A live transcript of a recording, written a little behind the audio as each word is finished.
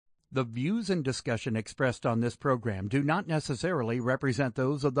The views and discussion expressed on this program do not necessarily represent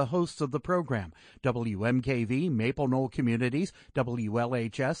those of the hosts of the program, WMKV, Maple Knoll Communities,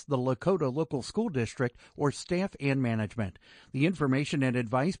 WLHS, the Lakota Local School District, or staff and management. The information and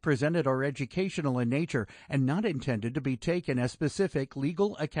advice presented are educational in nature and not intended to be taken as specific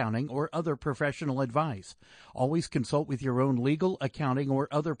legal, accounting, or other professional advice. Always consult with your own legal, accounting, or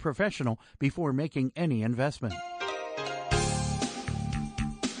other professional before making any investment.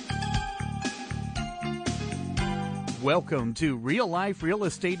 Welcome to Real Life Real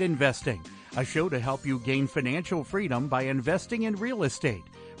Estate Investing, a show to help you gain financial freedom by investing in real estate.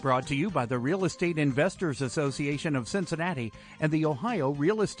 Brought to you by the Real Estate Investors Association of Cincinnati and the Ohio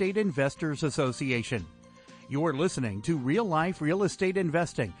Real Estate Investors Association. You're listening to Real Life Real Estate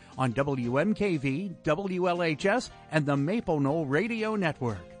Investing on WMKV, WLHS, and the Maple Knoll Radio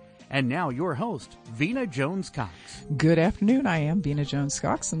Network. And now your host, Vena Jones-Cox. Good afternoon. I am Vena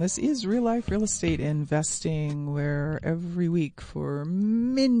Jones-Cox, and this is Real Life Real Estate Investing, where every week for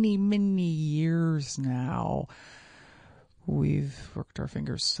many, many years now, we've worked our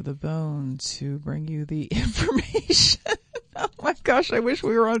fingers to the bone to bring you the information. Oh my gosh, I wish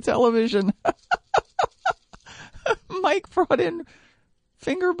we were on television. Mike brought in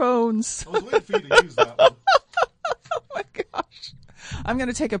finger bones. I was waiting for you to use that one. Oh my gosh. I'm going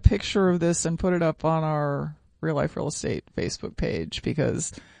to take a picture of this and put it up on our Real Life Real Estate Facebook page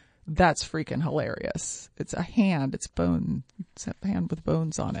because that's freaking hilarious. It's a hand. It's bone. It's a hand with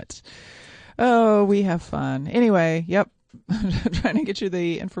bones on it. Oh, we have fun. Anyway, yep. Trying to get you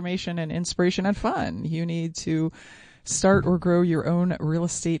the information and inspiration and fun. You need to start or grow your own real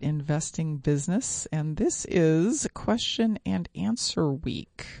estate investing business. And this is question and answer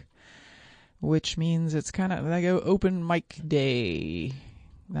week, which means it's kind of like open mic day.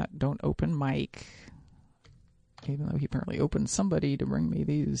 Don't open mic. Even though he apparently opened somebody to bring me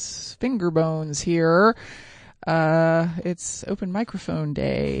these finger bones here. It's open microphone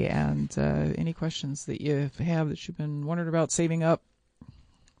day, and any questions that you have that you've been wondering about saving up,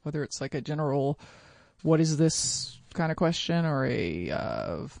 whether it's like a general, what is this kind of question, or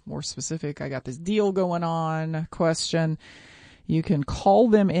a more specific, I got this deal going on question, you can call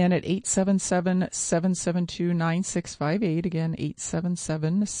them in at 877-772-9658. Again,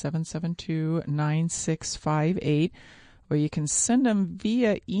 877-772-9658. Or you can send them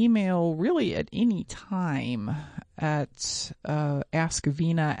via email really at any time at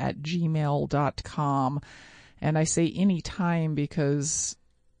askvena@gmail.com. And I say any time because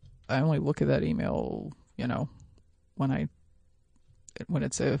I only look at that email, when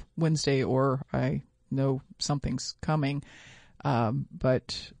it's a Wednesday or I know something's coming.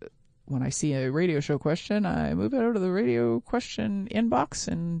 But when I see a radio show question, I move it over to the radio question inbox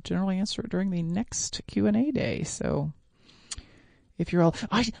and generally answer it during the next Q&A day. So if you're all,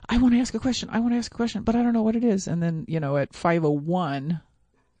 I want to ask a question, but I don't know what it is. And then, at 6:01,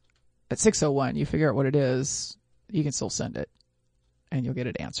 you figure out what it is, you can still send it and you'll get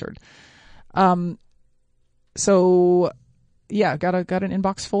it answered. So yeah, got an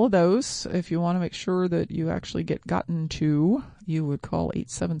inbox full of those. If you want to make sure that you actually get gotten to, you would call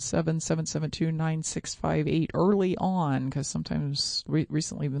 877-772-9658 early on, because sometimes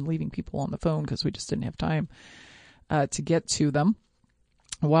recently we've been leaving people on the phone because we just didn't have time to get to them.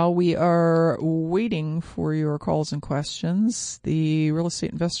 While we are waiting for your calls and questions, the Real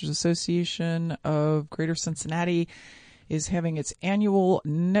Estate Investors Association of Greater Cincinnati is having its annual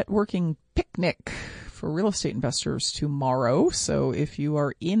networking picnic for real estate investors tomorrow. So if you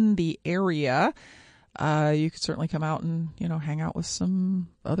are in the area, you could certainly come out and, hang out with some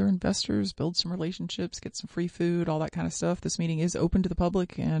other investors, build some relationships, get some free food, all that kind of stuff. This meeting is open to the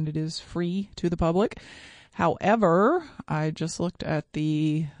public and it is free to the public. However, I just looked at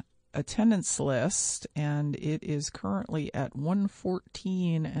the attendance list and it is currently at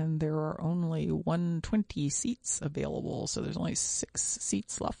 114 and there are only 120 seats available. So there's only 6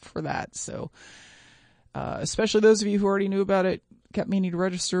 seats left for that. So especially those of you who already knew about it, kept meaning to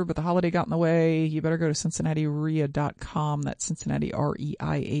register, but the holiday got in the way, you better go to CincinnatiREIA.com. That's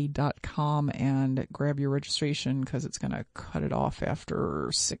CincinnatiREIA.com and grab your registration because it's going to cut it off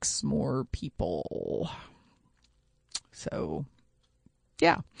after 6 more people. So,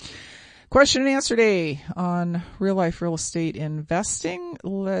 yeah. Question and answer day on Real Life Real Estate Investing.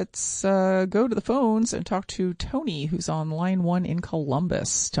 Let's go to the phones and talk to Tony, who's on line 1 in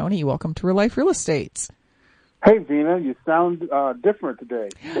Columbus. Tony, welcome to Real Life Real Estate. Hey, Vena, you sound different today.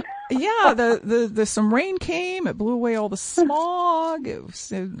 Yeah, the some rain came. It blew away all the smog.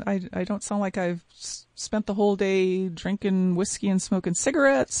 I don't sound like I've spent the whole day drinking whiskey and smoking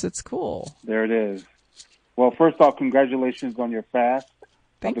cigarettes. It's cool. There it is. Well, first off, congratulations on your fast.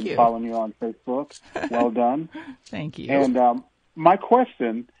 Thank I've been you. following you on Facebook. Well done. Thank you. And my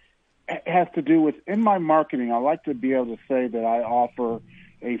question has to do with, in my marketing, I like to be able to say that I offer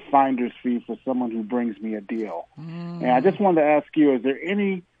a finder's fee for someone who brings me a deal. And I just wanted to ask you, is there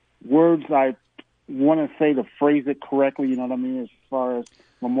any words I want to say to phrase it correctly, you know what I mean, as far as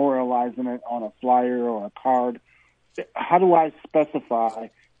memorializing it on a flyer or a card? How do I specify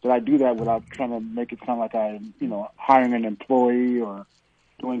that I do that without trying to make it sound like I'm, hiring an employee or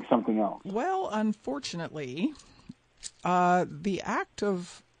doing something else? Well, unfortunately, the act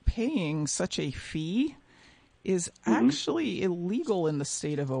of paying such a fee is actually illegal in the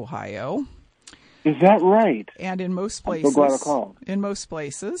state of Ohio. Is that right? And in most places. I'm so glad I called. In most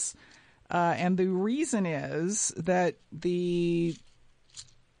places. And the reason is that the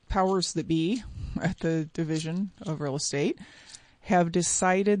powers that be at the Division of Real Estate have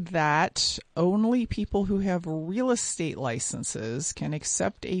decided that only people who have real estate licenses can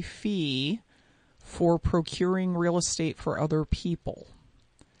accept a fee for procuring real estate for other people.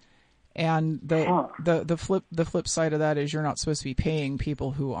 And the flip side of that is you're not supposed to be paying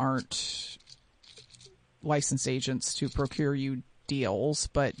people who aren't licensed agents to procure you deals,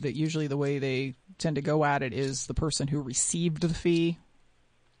 but that usually the way they tend to go at it is the person who received the fee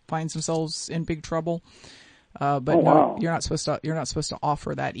finds themselves in big trouble. No, you're not supposed to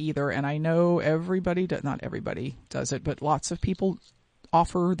offer that either. And I know not everybody does it, but lots of people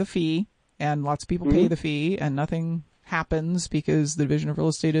offer the fee and lots of people pay the fee and nothing happens because the Division of Real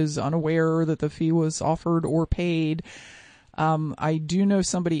Estate is unaware that the fee was offered or paid. I do know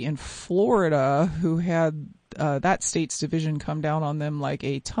somebody in Florida who had that state's division come down on them like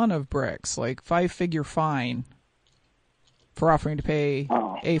a ton of bricks, like 5-figure fine for offering to pay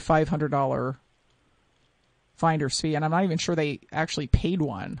a $500 finder's fee. And I'm not even sure they actually paid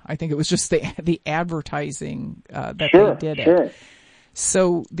one. I think it was just the advertising that they did it.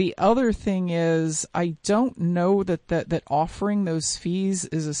 So the other thing is, I don't know that offering those fees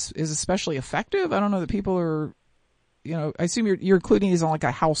is especially effective. I don't know that people are, I assume you're including these on like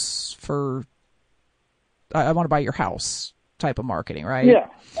a house for, I want to buy your house type of marketing, right? Yeah.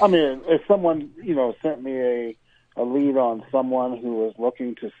 I mean, if someone, sent me a lead on someone who was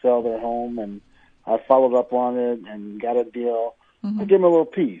looking to sell their home and I followed up on it and got a deal, I give them a little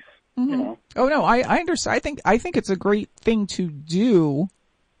piece. Oh no, I understand. I think it's a great thing to do.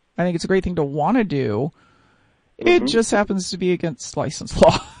 I think it's a great thing to want to do. It just happens to be against license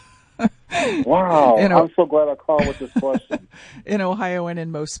law. Wow. I'm so glad I called with this question. In Ohio and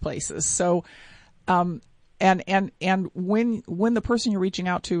in most places. So, and when the person you're reaching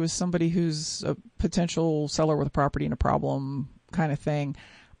out to is somebody who's a potential seller with a property and a problem kind of thing,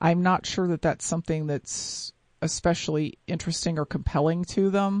 I'm not sure that that's something that's especially interesting or compelling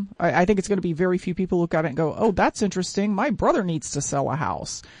to them. I think it's going to be very few people look at it and go, oh, that's interesting. My brother needs to sell a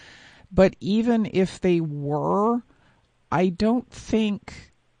house. But even if they were, I don't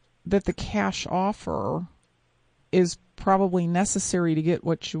think that the cash offer is probably necessary to get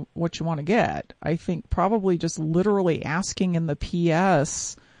what you want to get. I think probably just literally asking in the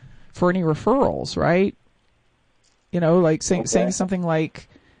PS for any referrals, right? Like saying something like,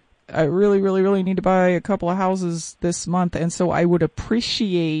 I really, really, really need to buy a couple of houses this month, and so I would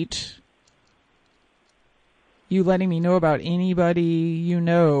appreciate you letting me know about anybody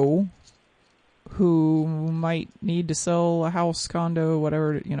who might need to sell a house, condo,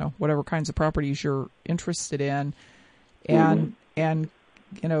 whatever kinds of properties you're interested in, and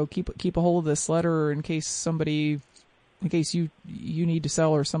keep a hold of this letter in case you need to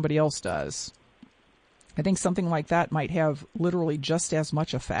sell or somebody else does. I think something like that might have literally just as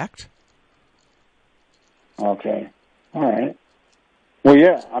much effect. Okay. All right. Well,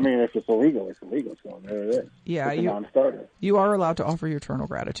 yeah. I mean, if it's illegal, it's illegal. So there it is. Yeah. It's a non-starter. You are allowed to offer your eternal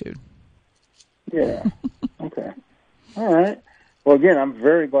gratitude. Yeah. Okay. All right. Well, again, I'm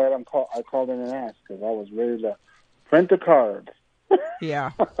very glad I called in and asked because I was ready to print the cards.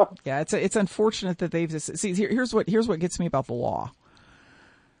 Yeah. Yeah. It's unfortunate that they've just, see, here's what gets me about the law.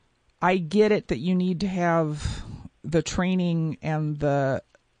 I get it that you need to have the training and the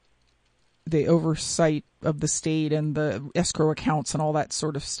oversight of the state and the escrow accounts and all that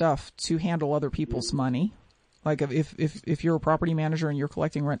sort of stuff to handle other people's money. Like if you're a property manager and you're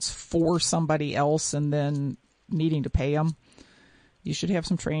collecting rents for somebody else and then needing to pay them, you should have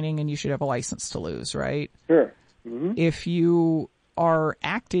some training and you should have a license to lose, right? Sure. Mm-hmm. If you are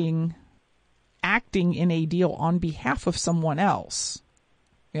acting in a deal on behalf of someone else,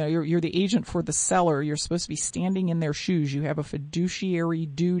 you're the agent for the seller. You're supposed to be standing in their shoes. You have a fiduciary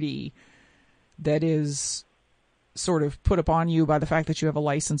duty that is sort of put upon you by the fact that you have a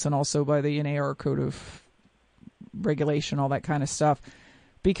license and also by the NAR code of regulation, all that kind of stuff.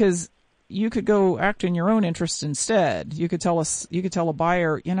 because you could go act in your own interest instead. You could tell a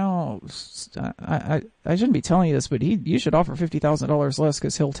buyer, I shouldn't be telling you this, but you should offer $50,000 less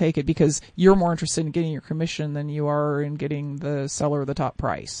because he'll take it because you're more interested in getting your commission than you are in getting the seller the top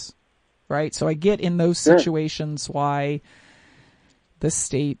price. Right? So I get in those situations why the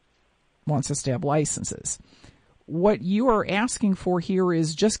state wants us to have licenses. What you are asking for here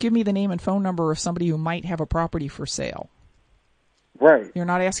is just give me the name and phone number of somebody who might have a property for sale. Right. You're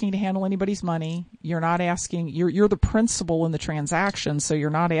not asking to handle anybody's money. You're not asking, you're the principal in the transaction, so you're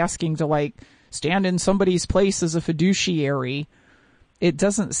not asking to stand in somebody's place as a fiduciary. It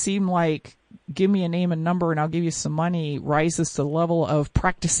doesn't seem like give me a name and number and I'll give you some money rises to the level of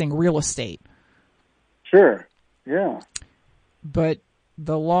practicing real estate. Sure. Yeah. But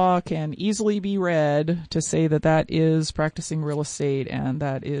the law can easily be read to say that is practicing real estate, and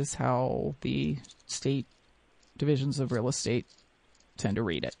that is how the state divisions of real estate tend to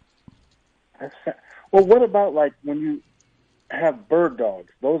read it. Well, what about when you have bird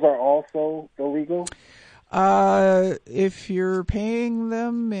dogs? Those are also illegal? If you're paying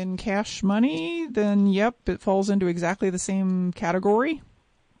them in cash money, then yep, it falls into exactly the same category.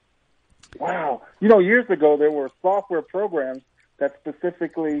 Wow. Years ago there were software programs that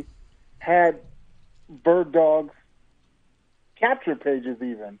specifically had bird dogs capture pages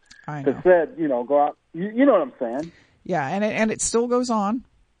even. I know. That said, go out. You know what I'm saying? Yeah, and it still goes on.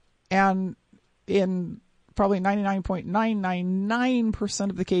 And in probably 99.999%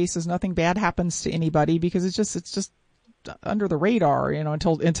 of the cases, nothing bad happens to anybody because it's just under the radar,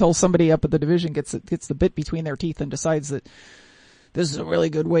 until somebody up at the division gets the bit between their teeth and decides that this is a really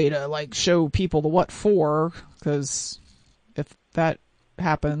good way to show people the what for, because if that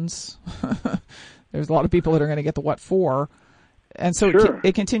happens, there's a lot of people that are going to get the what for. And so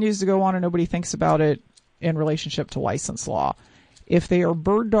it continues to go on and nobody thinks about it in relationship to license law. If they are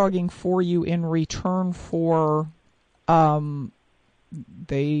bird dogging for you in return for, you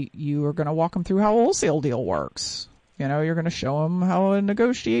are going to walk them through how a wholesale deal works. You're going to show them how a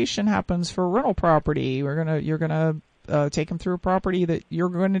negotiation happens for rental property. You're going to take them through a property that you're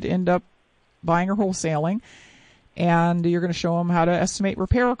going to end up buying or wholesaling, and you're going to show them how to estimate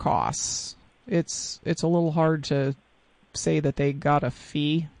repair costs. It's a little hard to say that they got a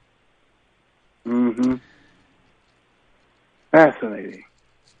fee. Mm-hmm. Fascinating.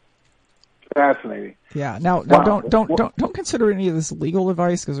 Yeah. Now wow. don't consider any of this legal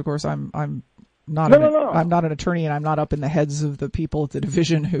advice because, of course, I'm not I'm not an attorney and I'm not up in the heads of the people at the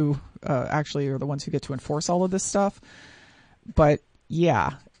division who actually are the ones who get to enforce all of this stuff. But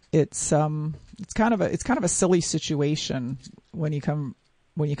yeah, it's kind of a silly situation when you come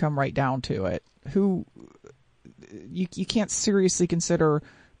right down to it. You can't seriously consider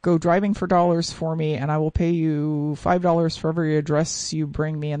go driving for dollars for me and I will pay you $5 for every address you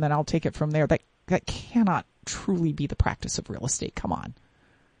bring me and then I'll take it from there. That cannot truly be the practice of real estate. Come on.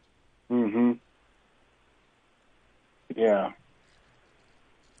 Mm-hmm. Yeah.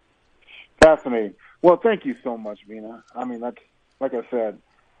 Fascinating. Well, thank you so much, Vina. I mean, that's, like I said,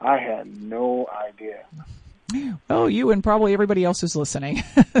 I had no idea. Well, you and probably everybody else who's listening.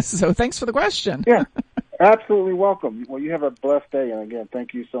 So thanks for the question. Yeah, absolutely welcome. Well, you have a blessed day. And again,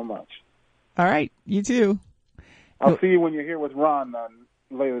 thank you so much. All right. You too. I'll see you when you're here with Ron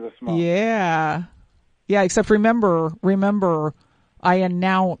later this month. Yeah. Yeah. Except remember, I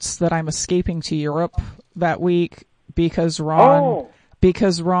announced that I'm escaping to Europe that week because Ron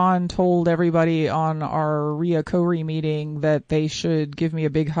told everybody on our RIA CORE meeting that they should give me a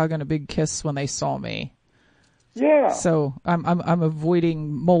big hug and a big kiss when they saw me. Yeah. So I'm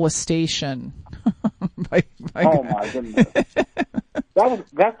avoiding molestation. Oh my goodness.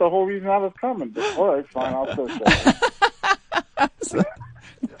 That's the whole reason I was coming. But, all right, fine, I'll still say.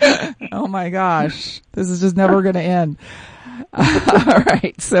 Oh my gosh. This is just never going to end. All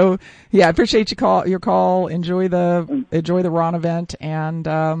right. So yeah, I appreciate your call. Enjoy the Ron event, and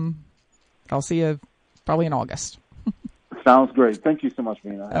I'll see you probably in August. Sounds great. Thank you so much,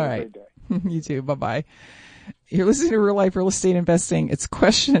 Mina. Have a great day. You too. Bye-bye. You're listening to Real Life Real Estate Investing. It's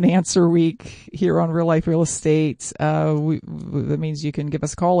question and answer week here on Real Life Real Estate. That means you can give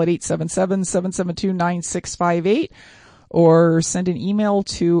us a call at 877-772-9658 or send an email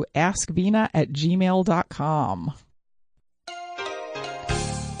to askvina@gmail.com.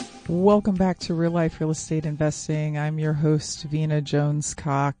 Welcome back to Real Life Real Estate Investing. I'm your host, Vina Jones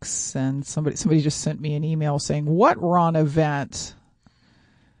Cox, and somebody just sent me an email saying, "What Ron event?"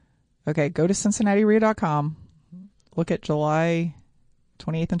 Okay, go to CincinnatiREIA.com. Look at July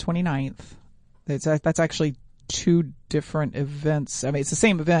 28th and 29th. That's actually two different events. I mean, it's the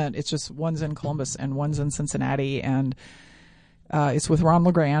same event. It's just one's in Columbus and one's in Cincinnati. And It's with Ron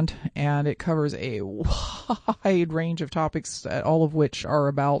LeGrand, and it covers a wide range of topics, all of which are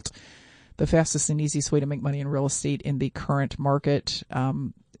about the fastest and easiest way to make money in real estate in the current market.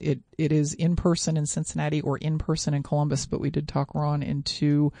 It is in person in Cincinnati or in person in Columbus, but we did talk Ron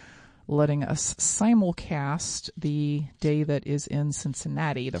into letting us simulcast the day that is in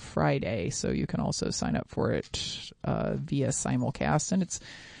Cincinnati, the Friday. So you can also sign up for it via simulcast, and it's,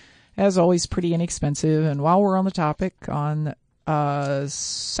 as always, pretty inexpensive. And while we're on the topic, on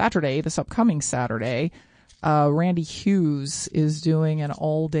Saturday, this upcoming Saturday, Randy Hughes is doing an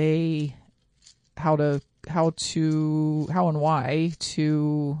all-day how and why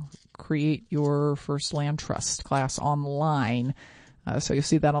to create your first land trust class online. So you'll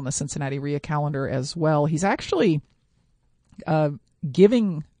see that on the Cincinnati RIA calendar as well. He's actually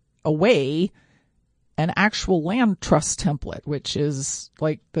giving away an actual land trust template, which is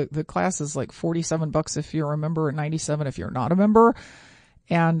like the class is like $47 if you're a member, and $97 if you're not a member.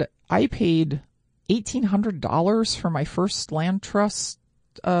 And I paid $1,800 for my first land trust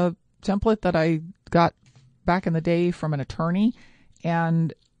template that I got back in the day from an attorney,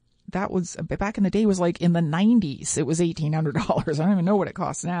 and that was back in the day, was like in the 90s. It was $1,800. I don't even know what it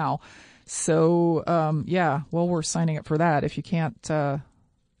costs now. So well, we're signing up for that. If you can't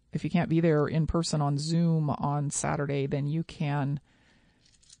be there in person on Zoom on Saturday, then you can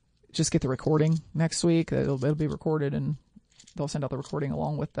just get the recording next week. It'll be recorded, and they'll send out the recording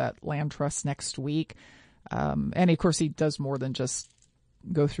along with that land trust next week. And of course, he does more than just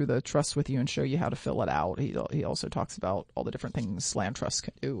go through the trust with you and show you how to fill it out. He also talks about all the different things land trusts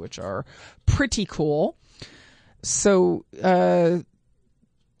can do, which are pretty cool. So, real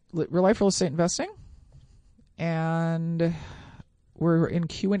life real estate investing, and we're in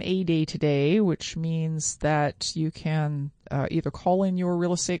Q&A day today, which means that you can either call in your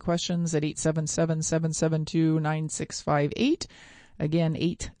real estate questions at 877-772-9658. Again,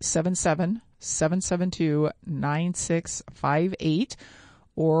 877-772-9658.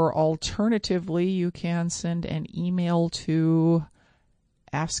 Or alternatively, you can send an email to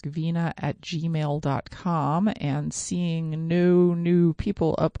askvina@gmail.com. And seeing no new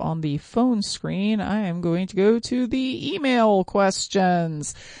people up on the phone screen, I am going to go to the email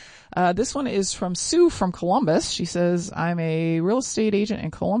questions. This one is from Sue from Columbus. She says, I'm a real estate agent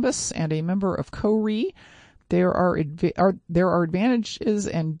in Columbus and a member of CORE. There are advantages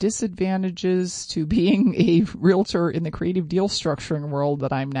and disadvantages to being a realtor in the creative deal structuring world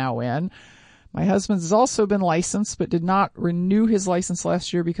that I'm now in. My husband has also been licensed but did not renew his license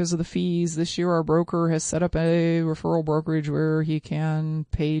last year because of the fees. This year our broker has set up a referral brokerage where he can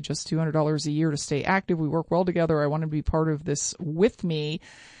pay just $200 a year to stay active. We work well together. I want to be part of this with me.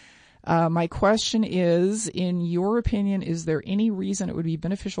 My question is, in your opinion, is there any reason it would be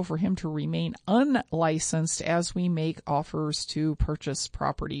beneficial for him to remain unlicensed as we make offers to purchase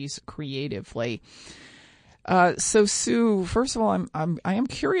properties creatively? So Sue, first of all, I am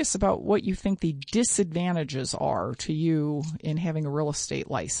curious about what you think the disadvantages are to you in having a real estate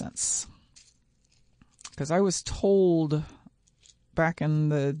license. Because I was told back in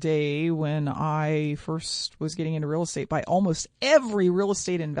the day when I first was getting into real estate by almost every real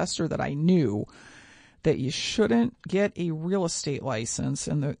estate investor that I knew that you shouldn't get a real estate license.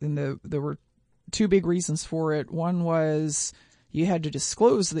 And there were two big reasons for it. One was you had to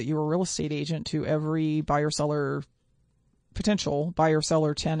disclose that you were a real estate agent to every potential buyer,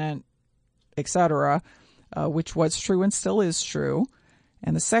 seller, tenant, etc., which was true and still is true.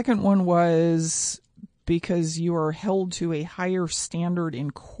 And the second one was because you are held to a higher standard in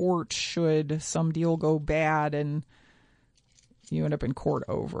court should some deal go bad and you end up in court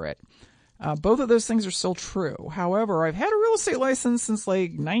over it. Both of those things are still true. However, I've had a real estate license since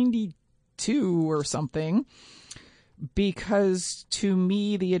like 92 or something, because to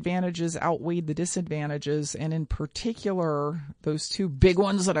me, the advantages outweighed the disadvantages. And in particular, those two big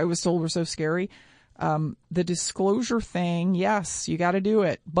ones that I was told were so scary. The disclosure thing, yes, you got to do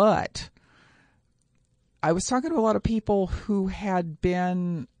it. But I was talking to a lot of people who had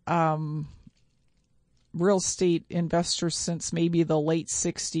been real estate investors since maybe the late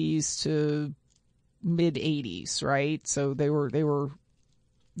 60s to mid 80s, right? So they were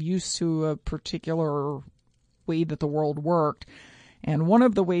used to a particular way that the world worked. And one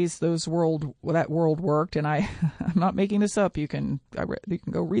of the ways that world worked, and I'm not making this up, you can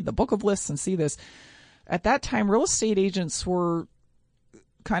go read the Book of Lists and see this. At that time, real estate agents were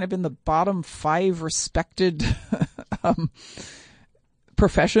kind of in the bottom 5 respected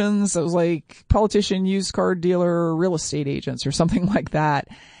professions. It was like politician, used car dealer, real estate agents, or something like that.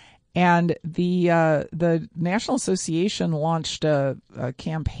 And the National Association launched a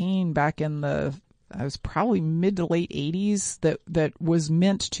campaign back in the it was probably mid to late 80s that was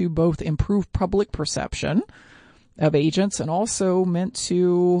meant to both improve public perception of agents and also meant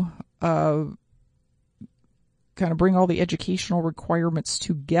to kind of bring all the educational requirements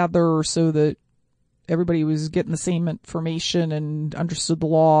together so that everybody was getting the same information and understood the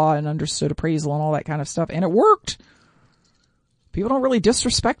law and understood appraisal and all that kind of stuff. And it worked. People don't really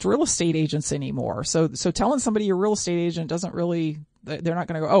disrespect real estate agents anymore. So telling somebody you're a real estate agent doesn't really, they're not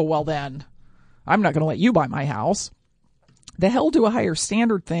going to go, oh, well then, I'm not going to let you buy my house. The held to a higher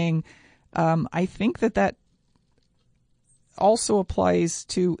standard thing, I think that also applies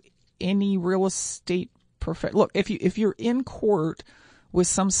to any real estate Look, if you're in court with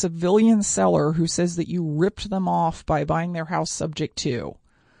some civilian seller who says that you ripped them off by buying their house subject to,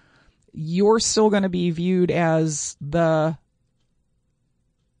 you're still going to be viewed as the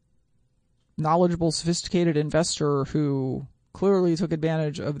knowledgeable, sophisticated investor who clearly took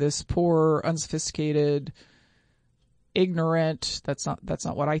advantage of this poor, unsophisticated, ignorant, that's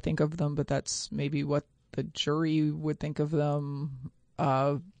not what I think of them, but that's maybe what the jury would think of them,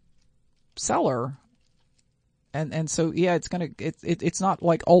 seller. And so, yeah, it's not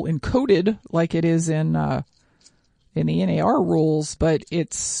like all encoded like it is in the NAR rules, but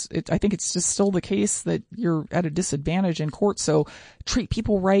I think it's just still the case that you're at a disadvantage in court. So treat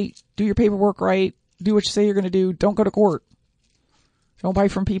people right, do your paperwork right, do what you say you're going to do, don't go to court. Don't buy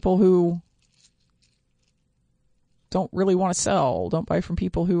from people who don't really want to sell. Don't buy from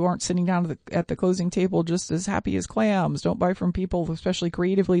people who aren't sitting down at the closing table just as happy as clams. Don't buy from people, especially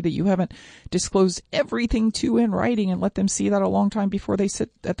creatively, that you haven't disclosed everything to in writing and let them see that a long time before they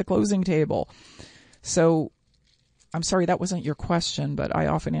sit at the closing table. So I'm sorry that wasn't your question, but I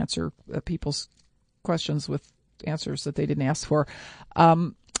often answer people's questions with answers that they didn't ask for.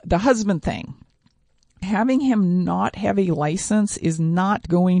 The husband thing. Having him not have a license is not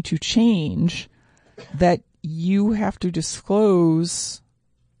going to change that you have to disclose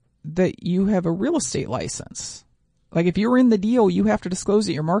that you have a real estate license. Like if you're in the deal, you have to disclose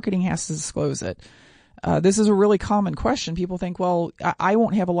it. Your marketing has to disclose it. This is a really common question. People think, well, I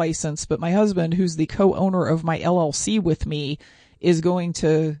won't have a license, but my husband, who's the co-owner of my LLC with me, is going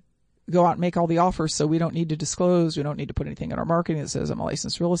to go out and make all the offers, so we don't need to disclose. We don't need to put anything in our marketing that says I'm a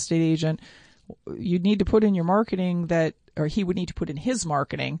licensed real estate agent. You'd need to put in your marketing that, or he would need to put in his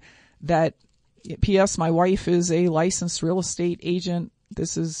marketing that, P.S. my wife is a licensed real estate agent.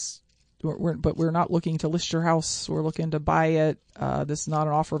 But we're not looking to list your house. We're looking to buy it. This is not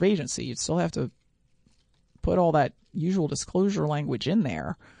an offer of agency. You'd still have to put all that usual disclosure language in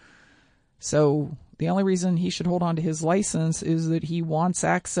there. So the only reason he should hold on to his license is that he wants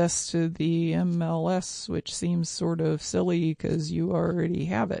access to the MLS, which seems sort of silly because you already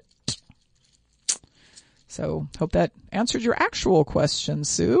have it. So hope that answered your actual question,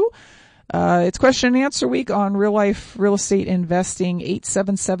 Sue. It's question and answer week on Real Life Real Estate Investing,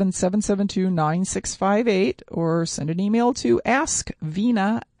 877-772-9658, or send an email to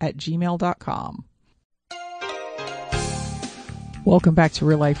askvina@gmail.com. Welcome back to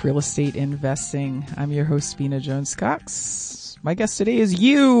Real Life Real Estate Investing. I'm your host, Vina Jones-Cox. My guest today is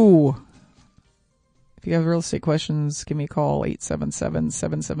you. If you have real estate questions, give me a call,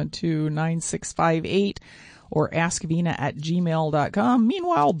 877-772-9658. or askvina@gmail.com.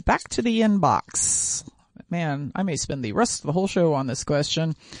 Meanwhile, back to the inbox. Man, I may spend the rest of the whole show on this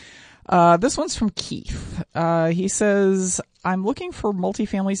question. This one's from Keith. He says, I'm looking for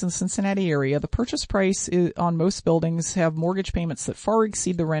multifamilies in the Cincinnati area. The purchase price on most buildings have mortgage payments that far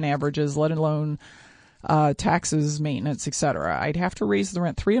exceed the rent averages, let alone taxes, maintenance, etc. I'd have to raise the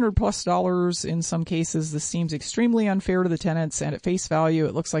rent $300+ in some cases. This seems extremely unfair to the tenants, and at face value,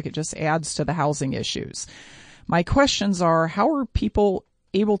 it looks like it just adds to the housing issues. My questions are, how are people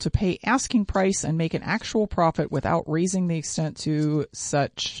able to pay asking price and make an actual profit without raising the extent to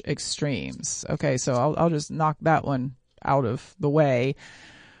such extremes? Okay, so I'll just knock that one out of the way.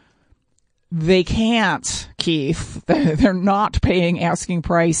 They can't, Keith. They're not paying asking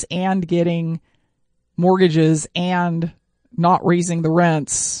price and getting mortgages and not raising the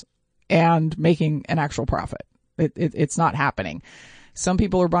rents and making an actual profit. It's not happening. Some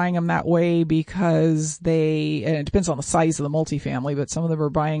people are buying them that way because and it depends on the size of the multifamily, but some of them are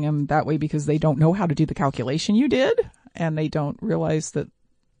buying them that way because they don't know how to do the calculation you did, and they don't realize that,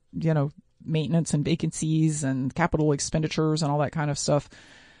 maintenance and vacancies and capital expenditures and all that kind of stuff,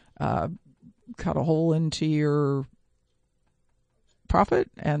 cut a hole into your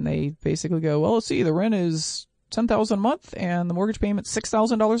profit, and they basically go, well, let's see, the rent is $10,000 a month and the mortgage payment's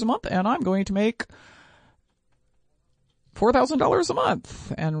 $6,000 a month, and I'm going to make $4,000 a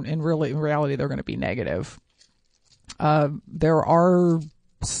month. And in reality, they're going to be negative. There are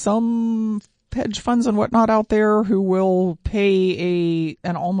some hedge funds and whatnot out there who will pay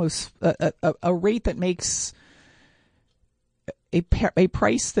a rate that makes a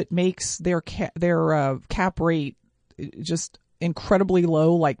price that makes their cap rate just incredibly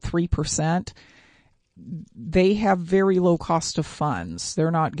low, like 3%. They have very low cost of funds.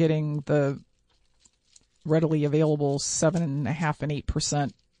 They're not getting the readily available 7.5% and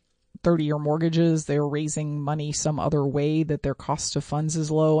 8% 30-year mortgages. They're raising money some other way that their cost of funds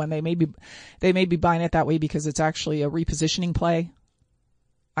is low, and they may be buying it that way because it's actually a repositioning play.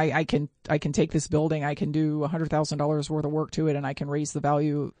 I can take this building, I can do $100,000 worth of work to it, and I can raise the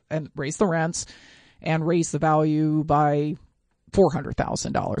value and raise the rents and raise the value by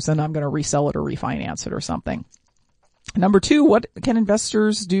 $400,000, and I'm going to resell it or refinance it or something. Number 2, what can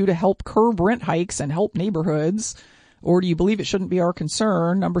investors do to help curb rent hikes and help neighborhoods? Or do you believe it shouldn't be our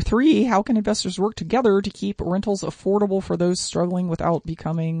concern? Number 3, how can investors work together to keep rentals affordable for those struggling without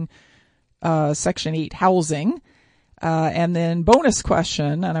becoming Section 8 housing? And then bonus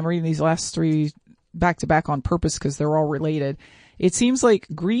question, and I'm reading these last 3 back to back on purpose because they're all related. It seems like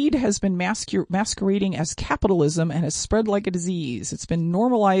greed has been masquerading as capitalism and has spread like a disease. It's been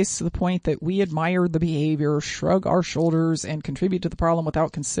normalized to the point that we admire the behavior, shrug our shoulders, and contribute to the problem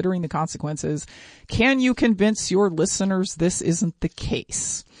without considering the consequences. Can you convince your listeners this isn't the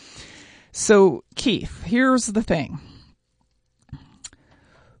case? So, Keith, here's the thing.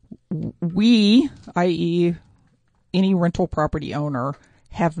 We, i.e., any rental property owner,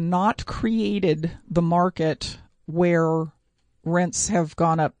 have not created the market where rents have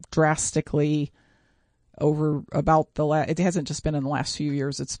gone up drastically over about it hasn't just been in the last few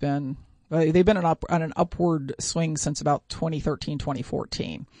years. It's been, they've been on an upward swing since about 2013,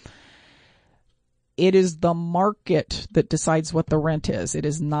 2014. It is the market that decides what the rent is. It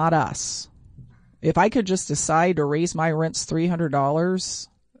is not us. If I could just decide to raise my rents $300,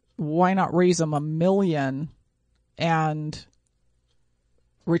 why not raise them $1 million and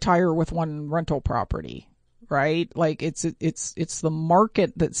retire with one rental property? Right? Like it's the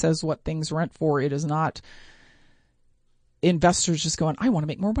market that says what things rent for. It is not investors just going, I want to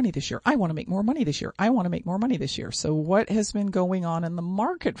make more money this year. I want to make more money this year. I want to make more money this year. So what has been going on in the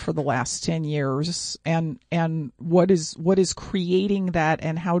market for the last 10 years and what is creating that,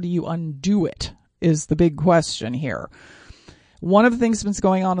 and how do you undo it is the big question here. One of the things that's been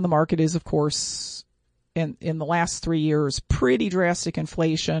going on in the market is, of course, in the last 3 years, pretty drastic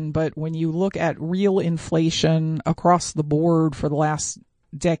inflation. But when you look at real inflation across the board for the last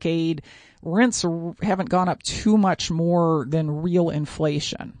decade, rents haven't gone up too much more than real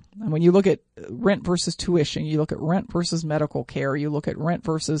inflation. And when you look at rent versus tuition, you look at rent versus medical care, you look at rent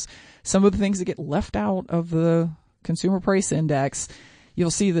versus some of the things that get left out of the consumer price index,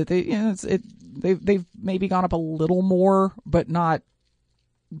 you'll see that they've maybe gone up a little more, but not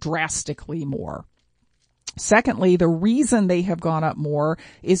drastically more. Secondly, the reason they have gone up more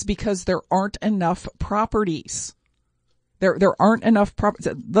is because there aren't enough properties. There aren't enough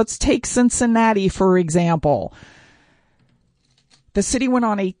properties. Let's take Cincinnati, for example. The city went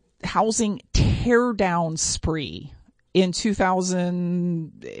on a housing teardown spree in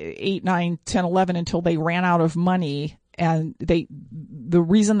 2008, 9, 10, 11 until they ran out of money. And the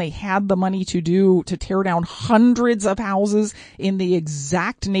reason they had the money to tear down hundreds of houses in the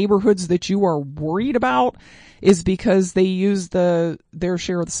exact neighborhoods that you are worried about is because they used their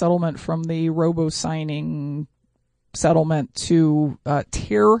share of the settlement from the robo-signing settlement to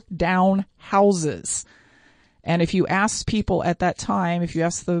tear down houses. And if you ask people at that time, if you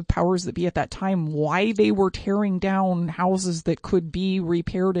ask the powers that be at that time why they were tearing down houses that could be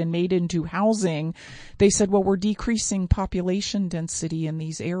repaired and made into housing, they said, well, we're decreasing population density in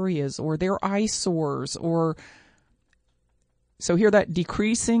these areas, or they're eyesores, or so here that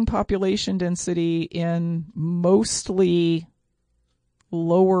decreasing population density in mostly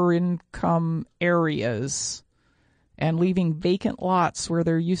lower income areas and leaving vacant lots where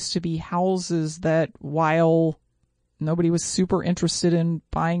there used to be houses that, while nobody was super interested in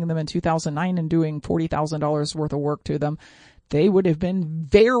buying them in 2009 and doing $40,000 worth of work to them, they would have been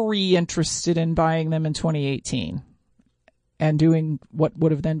very interested in buying them in 2018 and doing what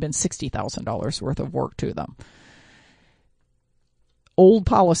would have then been $60,000 worth of work to them. Old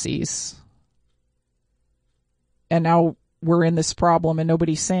policies. And now we're in this problem and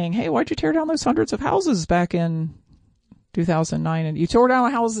nobody's saying, hey, why'd you tear down those hundreds of houses back in 2009, and you tore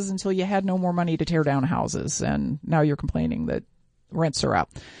down houses until you had no more money to tear down houses, and now you're complaining that rents are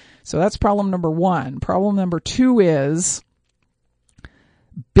up. So that's problem number 1. Problem number 2 is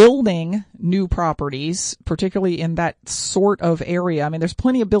building new properties, particularly in that sort of area. I mean, there's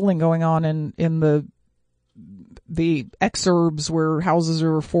plenty of building going on in the the exurbs where houses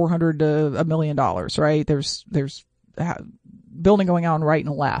are $400 to $1 million, right? There's building going on right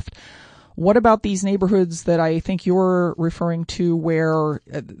and left. What about these neighborhoods that I think you're referring to where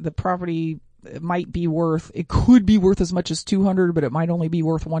the property it could be worth as much as 200, but it might only be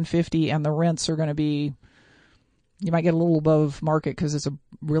worth 150, and the rents are going to be, you might get a little above market because it's a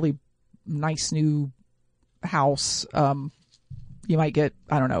really nice new house. You might get,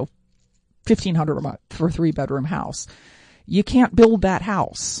 I don't know, $1,500 a month for a 3-bedroom house. You can't build that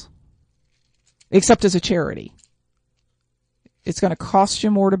house except as a charity. It's going to cost you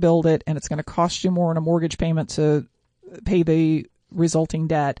more to build it, and it's going to cost you more in a mortgage payment to pay the resulting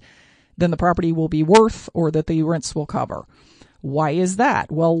debt than the property will be worth or that the rents will cover. Why is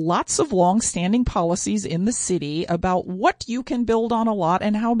that? Well, lots of long-standing policies in the city about what you can build on a lot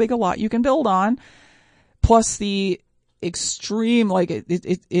and how big a lot you can build on, plus the extreme,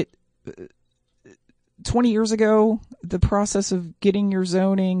 20 years ago, the process of getting your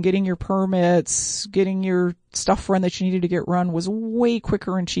zoning, getting your permits, getting your stuff run that you needed to get run was way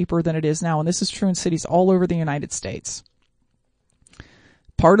quicker and cheaper than it is now. And this is true in cities all over the United States.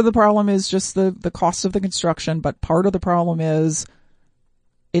 Part of the problem is just the cost of the construction, but part of the problem is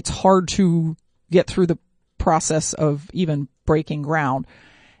it's hard to get through the process of even breaking ground.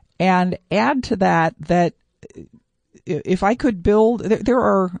 And add to that if I could build, there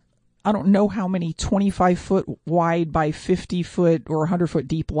are, I don't know how many 25-foot wide by 50-foot or 100-foot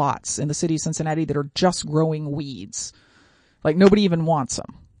deep lots in the city of Cincinnati that are just growing weeds. Like nobody even wants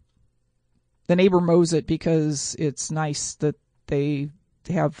them. The neighbor mows it because it's nice that they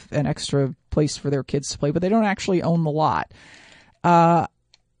have an extra place for their kids to play, but they don't actually own the lot. I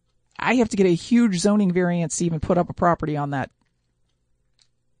have to get a huge zoning variance to even put up a property on that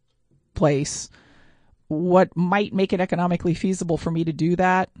place. What might make it economically feasible for me to do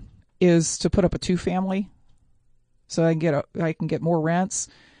that is to put up a 2-family so I can get more rents.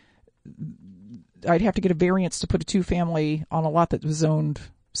 I'd have to get a variance to put a 2-family on a lot that was zoned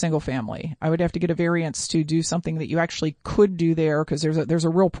single family. I would have to get a variance to do something that you actually could do there because there's a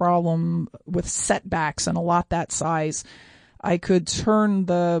real problem with setbacks in a lot that size. I could turn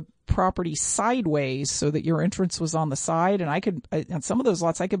the property sideways so that your entrance was on the side, and on some of those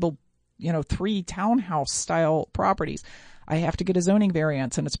lots I could build 3 townhouse style properties. I have to get a zoning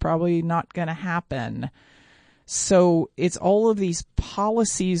variance, and it's probably not going to happen. So it's all of these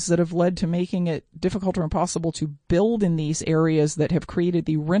policies that have led to making it difficult or impossible to build in these areas that have created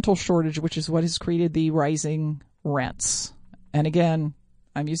the rental shortage, which is what has created the rising rents. And again,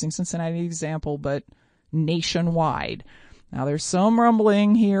 I'm using Cincinnati as an example, but nationwide. Now there's some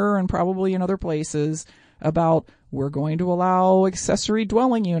rumbling here and probably in other places about we're going to allow accessory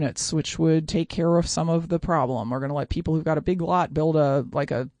dwelling units, which would take care of some of the problem. We're going to let people who've got a big lot build a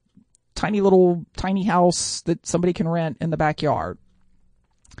tiny house that somebody can rent in the backyard.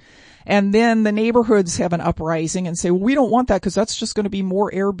 And then the neighborhoods have an uprising and say, well, we don't want that because that's just going to be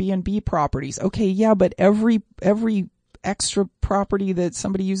more Airbnb properties. Okay, yeah, but every extra property that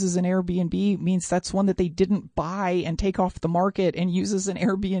somebody uses an Airbnb means that's one that they didn't buy and take off the market and use as an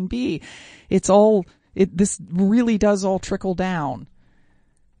Airbnb. This really does all trickle down.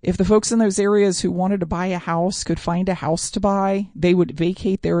 If the folks in those areas who wanted to buy a house could find a house to buy, they would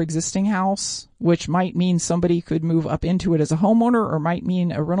vacate their existing house, which might mean somebody could move up into it as a homeowner, or might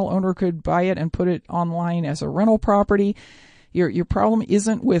mean a rental owner could buy it and put it online as a rental property. Your problem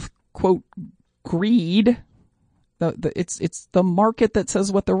isn't with, quote, greed. It's the market that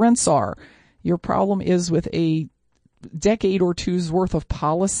says what the rents are. Your problem is with a decade or two's worth of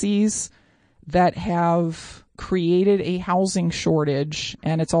policies that have created a housing shortage,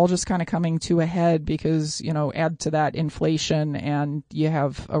 and it's all just kind of coming to a head because, add to that inflation and you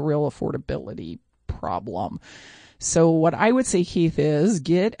have a real affordability problem. So what I would say, Keith, is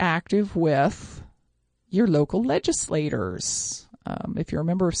get active with your local legislators. If you're a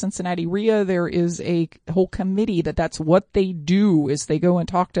member of Cincinnati RIA, there is a whole committee that's what they do is they go and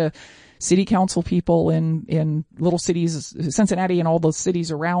talk to city council people in little cities, Cincinnati and all the cities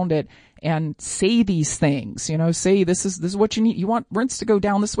around it, and say these things, say this is what you need. You want rents to go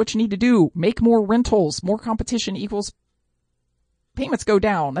down. This is what you need to do. Make more rentals. More competition equals payments go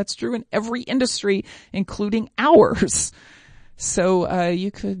down. That's true in every industry, including ours. So, you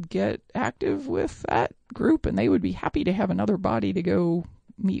could get active with that group, and they would be happy to have another body to go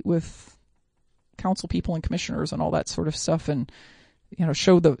meet with council people and commissioners and all that sort of stuff, and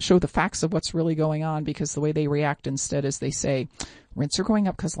show the facts of what's really going on, because the way they react instead is they say rents are going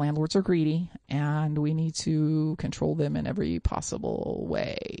up because landlords are greedy and we need to control them in every possible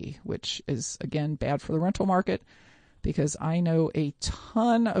way, which is, again, bad for the rental market, because I know a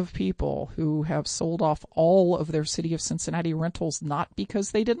ton of people who have sold off all of their City of Cincinnati rentals, not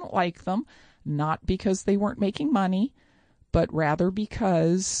because they didn't like them, not because they weren't making money, but rather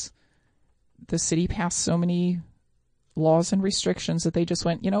because the city passed so many laws and restrictions that they just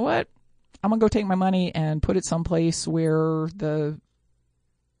went, you know what? I'm going to go take my money and put it someplace where the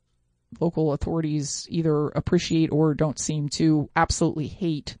local authorities either appreciate or don't seem to absolutely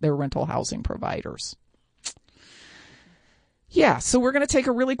hate their rental housing providers. Yeah, so we're going to take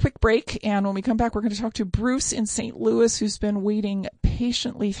a really quick break, and when we come back, we're going to talk to Bruce in St. Louis, who's been waiting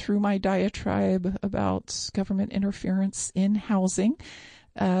patiently through my diatribe about government interference in housing.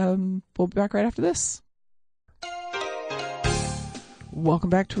 We'll be back right after this. Welcome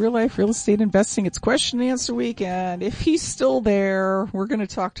back to Real Life Real Estate Investing. It's question and answer week, and if he's still there, we're going to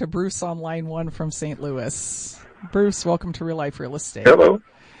talk to Bruce on line 1 from St. Louis. Bruce, welcome to Real Life Real Estate. Hello.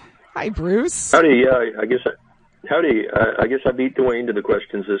 Hi, Bruce. Howdy. Howdy. I guess I beat Dwayne to the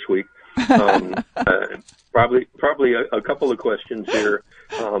questions this week. Probably a couple of questions here.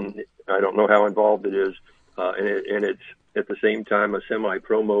 I don't know how involved it is, and it's at the same time a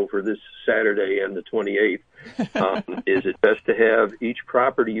semi-promo for this Saturday and the 28th. Is it best to have each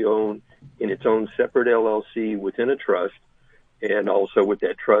property owned in its own separate LLC within a trust, and also with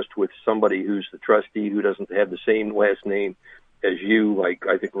that trust with somebody who's the trustee who doesn't have the same last name as you, like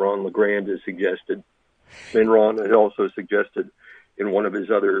I think Ron LeGrand has suggested? And Ron had also suggested in one of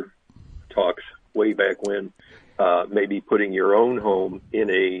his other talks way back when, maybe putting your own home in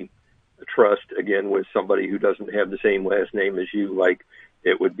a trust, again, with somebody who doesn't have the same last name as you, like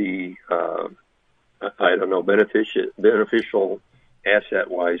it would be, I don't know, beneficial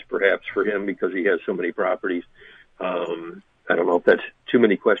asset-wise, perhaps, for him because he has so many properties. I don't know if that's too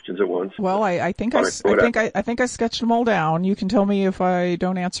many questions at once. Well, I think I sketched them all down. You can tell me if I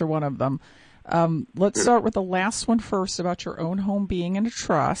don't answer one of them. Let's start with the last one first about your own home being in a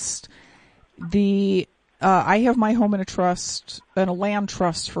trust. I have my home in a land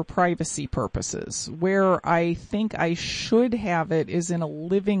trust for privacy purposes. Where I think I should have it is in a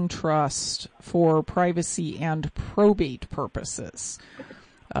living trust for privacy and probate purposes.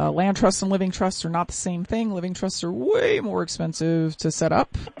 Land trusts and living trusts are not the same thing. Living trusts are way more expensive to set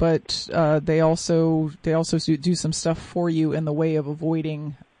up, but they also do some stuff for you in the way of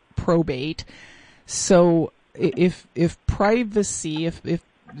avoiding probate. So if privacy, if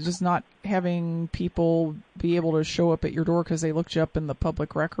just not having people be able to show up at your door because they looked you up in the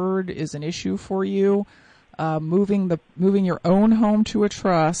public record is an issue for you, moving your own home to a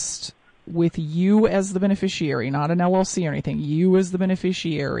trust with you as the beneficiary, not an LLC or anything, you as the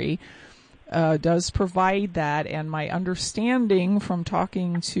beneficiary, does provide that. And my understanding from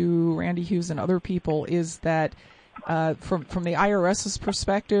talking to Randy Hughes and other people is that from the IRS's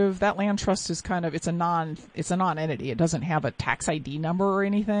perspective, that land trust is it's a non-entity. It doesn't have a tax ID number or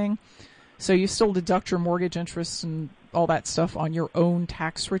anything. So you still deduct your mortgage interest and all that stuff on your own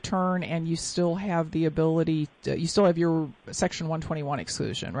tax return, and you still have the ability you still have your Section 121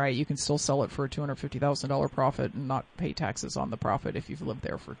 exclusion, right? You can still sell it for a $250,000 profit and not pay taxes on the profit if you've lived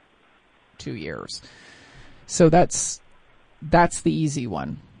there for 2 years. So that's the easy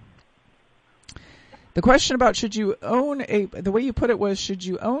one. The question about the way you put it was, should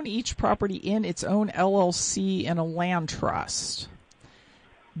you own each property in its own LLC in a land trust?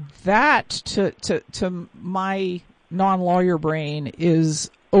 That, to my non-lawyer brain, is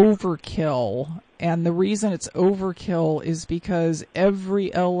overkill. And the reason it's overkill is because every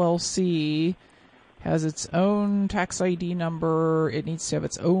LLC has its own tax ID number. It needs to have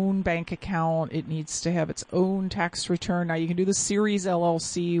its own bank account. It needs to have its own tax return. Now, you can do the series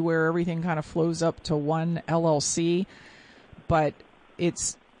LLC where everything kind of flows up to one LLC, but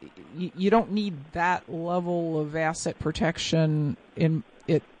you don't need that level of asset protection in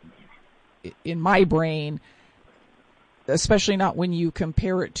my brain, especially not when you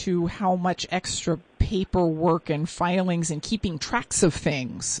compare it to how much extra paperwork and filings and keeping tracks of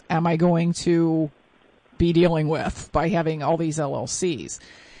things am I going to be dealing with by having all these LLCs.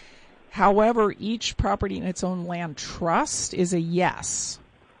 However, each property in its own land trust is a yes.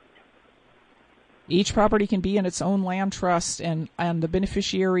 Each property can be in its own land trust, and the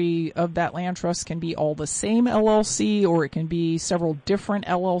beneficiary of that land trust can be all the same LLC, or it can be several different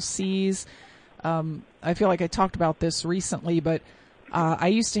LLCs. I feel like I talked about this recently, but I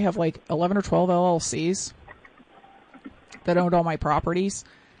used to have like 11 or 12 LLCs that owned all my properties,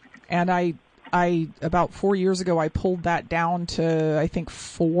 and I about 4 years ago, I pulled that down to, I think,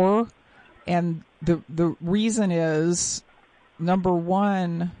 4. And the reason is, number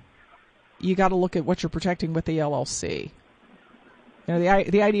one, you got to look at what you're protecting with the LLC. You know,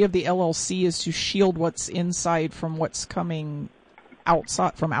 the idea of the LLC is to shield what's inside from what's coming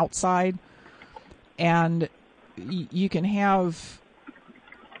outside from outside, and you can have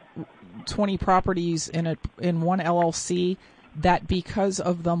 20 properties in one LLC that, because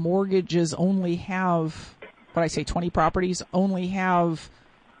of the mortgages, only have, what I say, 20 properties only have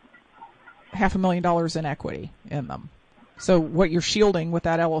 $500,000 in equity in them. So what you're shielding with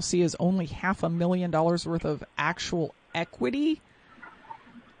that LLC is only $500,000 worth of actual equity.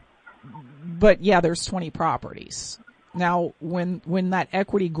 But yeah, there's 20 properties. Now, when that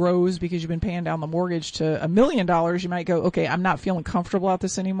equity grows because you've been paying down the mortgage to $1 million, you might go, okay, I'm not feeling comfortable about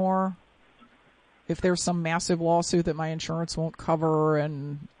this anymore. If there's some massive lawsuit that my insurance won't cover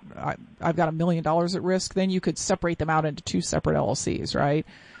and I've got $1 million at risk, then you could separate them out into two separate LLCs, right?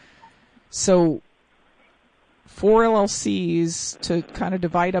 So 4 LLCs to kind of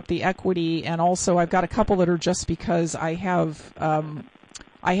divide up the equity, and also I've got a couple that are just because I have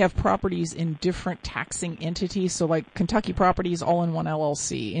properties in different taxing entities. So like Kentucky properties all in one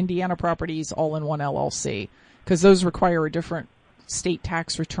LLC, Indiana properties all in one LLC, because those require a different state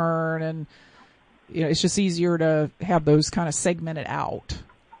tax return, and you know, it's just easier to have those kind of segmented out.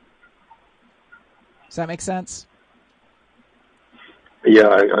 Does that make sense? Yeah,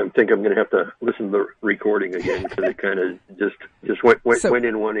 I think I'm going to have to listen to the recording again, because it kind of just went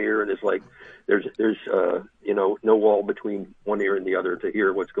in one ear, and it's like there's no wall between one ear and the other to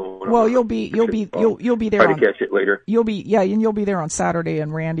hear what's going on. Well, you'll be there. Try to catch it later. You'll be there on Saturday,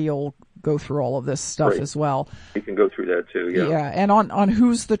 and Randy will go through all of this stuff as well. You can go through that too. Yeah. Yeah, and on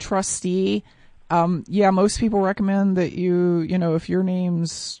who's the trustee. Most people recommend that if your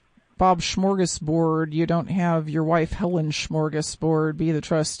name's Bob Smorgasbord, you don't have your wife Helen Smorgasbord be the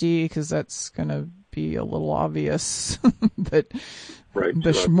trustee, because that's going to be a little obvious that the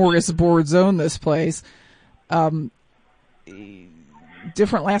Smorgasbords own this place.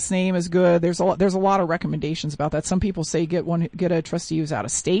 Different last name is good. There's a lot of recommendations about that. Some people say get a trustee who's out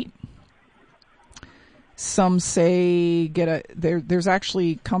of state. Some say there's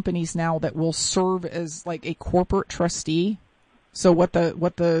actually companies now that will serve as like a corporate trustee. So what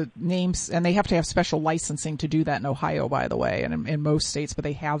the names, and they have to have special licensing to do that in Ohio, by the way, and in most states, but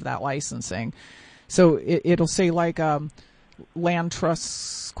they have that licensing. So it'll say like Land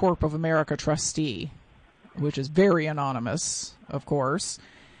Trusts Corp of America trustee, which is very anonymous, of course.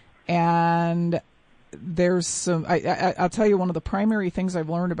 And there's some, I'll tell you, one of the primary things I've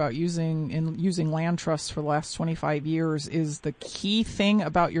learned about using land trusts for the last 25 years is the key thing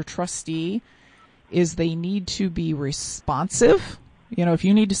about your trustee is they need to be responsive. You know, if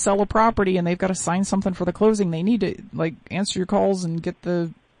you need to sell a property and they've got to sign something for the closing, they need to like answer your calls and get the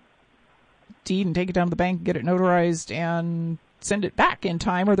deed and take it down to the bank, get it notarized, and send it back in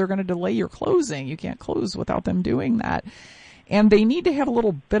time, or they're going to delay your closing. You can't close without them doing that. And they need to have a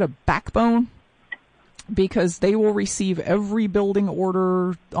little bit of backbone, because they will receive every building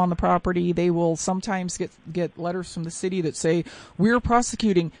order on the property. They will sometimes get letters from the city that say, we're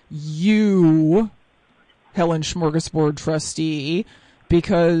prosecuting you, Helen Smorgasbord trustee,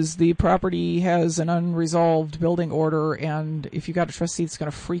 because the property has an unresolved building order, and if you got a trustee that's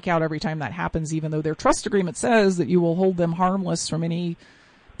going to freak out every time that happens, even though their trust agreement says that you will hold them harmless from any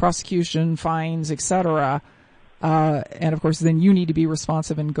prosecution, fines, etc., and of course, then you need to be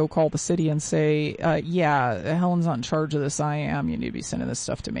responsive and go call the city and say, Helen's not in charge of this. I am. You need to be sending this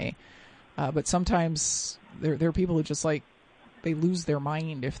stuff to me. But sometimes there are people who just like, they lose their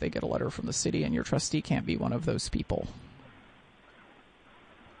mind if they get a letter from the city, and your trustee can't be one of those people.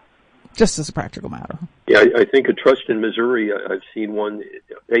 Just as a practical matter. Yeah, I think a trust in Missouri, I've seen one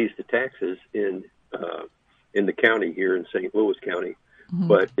that pays the taxes in the county here in St. Louis County,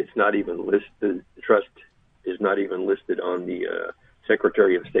 but it's not even listed. The trust is not even listed on the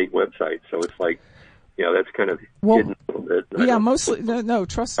Secretary of State website. So it's like, that's kind of hidden a little bit. Yeah, mostly, no,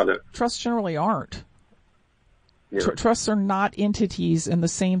 trusts generally aren't. Yeah. Trusts are not entities in the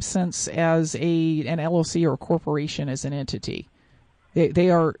same sense as an LLC or a corporation is an entity.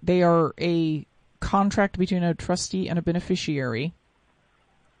 They are a contract between a trustee and a beneficiary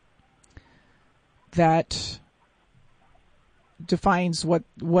that defines what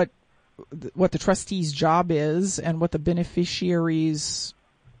the trustee's job is and what the beneficiary's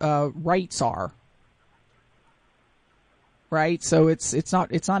rights are. Right? So it's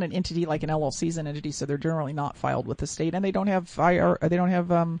not an entity like an LLC is an entity, so they're generally not filed with the state, and they don't have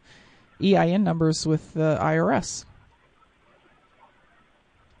EIN numbers with the IRS.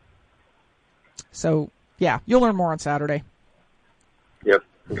 So yeah, you'll learn more on Saturday. Yep.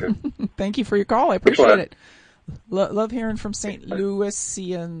 Okay. Thank you for your call. I appreciate it. Love hearing from St.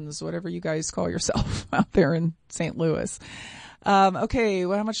 Louisians, whatever you guys call yourself out there in St. Louis. Okay,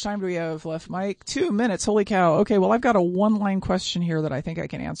 well, how much time do we have left, Mike? 2 minutes. Holy cow. Okay, well, I've got a one-line question here that I think I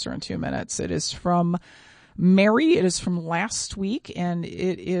can answer in 2 minutes. It is from Mary. It is from last week, and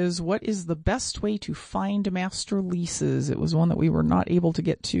it is, what is the best way to find master leases? It was one that we were not able to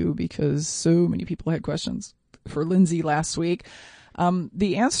get to because so many people had questions for Lindsay last week.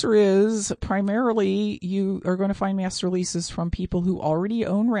 The answer is primarily you are going to find master leases from people who already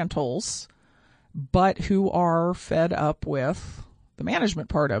own rentals, but who are fed up with the management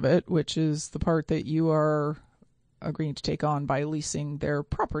part of it, which is the part that you are agreeing to take on by leasing their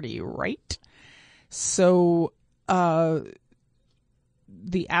property, right? So,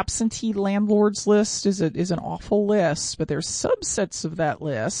 the absentee landlords list is an awful list, but there's subsets of that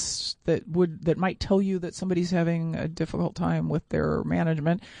list that might tell you that somebody's having a difficult time with their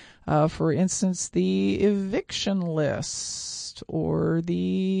management. For instance, the eviction list, or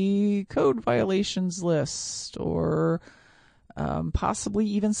the code violations list, or possibly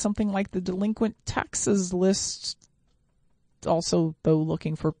even something like the delinquent taxes list. Also, though,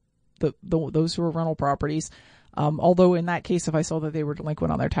 looking for those who are rental properties. Although in that case, if I saw that they were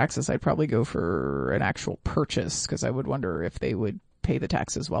delinquent on their taxes, I'd probably go for an actual purchase, because I would wonder if they would pay the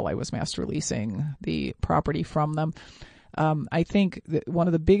taxes while I was master leasing the property from them. I think that one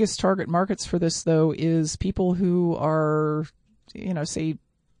of the biggest target markets for this, though, is people who are, say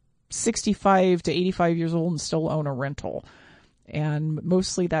 65 to 85 years old and still own a rental. And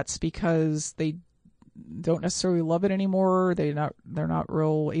mostly that's because they don't necessarily love it anymore. They're not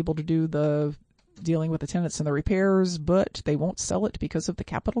real able to do the dealing with the tenants and the repairs, but they won't sell it because of the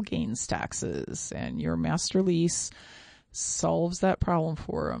capital gains taxes. And your master lease solves that problem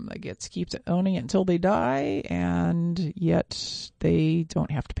for them. They get to keep owning it until they die, and yet they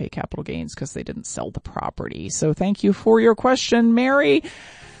don't have to pay capital gains because they didn't sell the property. So thank you for your question, Mary.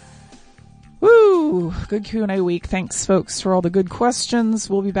 Woo! Good Q&A week. Thanks, folks, for all the good questions.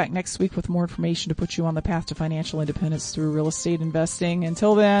 We'll be back next week with more information to put you on the path to financial independence through real estate investing.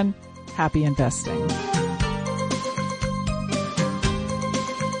 Until then, happy investing.